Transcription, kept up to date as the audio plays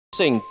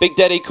Big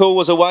Daddy Cool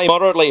was away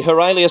moderately.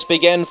 Horalius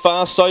began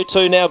fast, so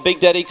too now Big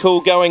Daddy Cool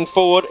going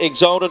forward.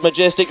 Exalted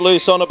Majestic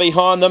Loose Honour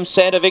behind them.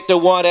 Santa Victor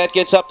Whiteout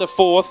gets up to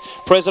fourth.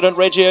 President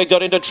Reggio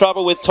got into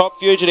trouble with Top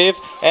Fugitive,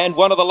 and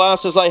one of the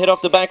last as they head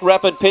off the back,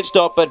 Rapid Pit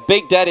Stop. But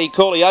Big Daddy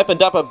Cool, he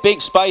opened up a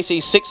big space.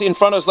 He's 6 in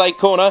front as they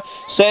corner.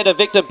 Santa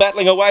Victor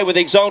battling away with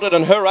Exalted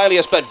and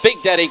Horalius, but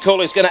Big Daddy Cool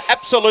is going to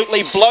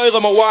absolutely blow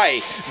them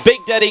away.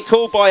 Big Daddy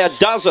Cool by a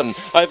dozen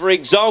over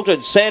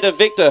Exalted, Santa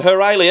Victor,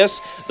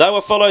 Horalius. They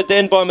were followed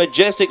then by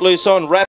Majestic Loose On,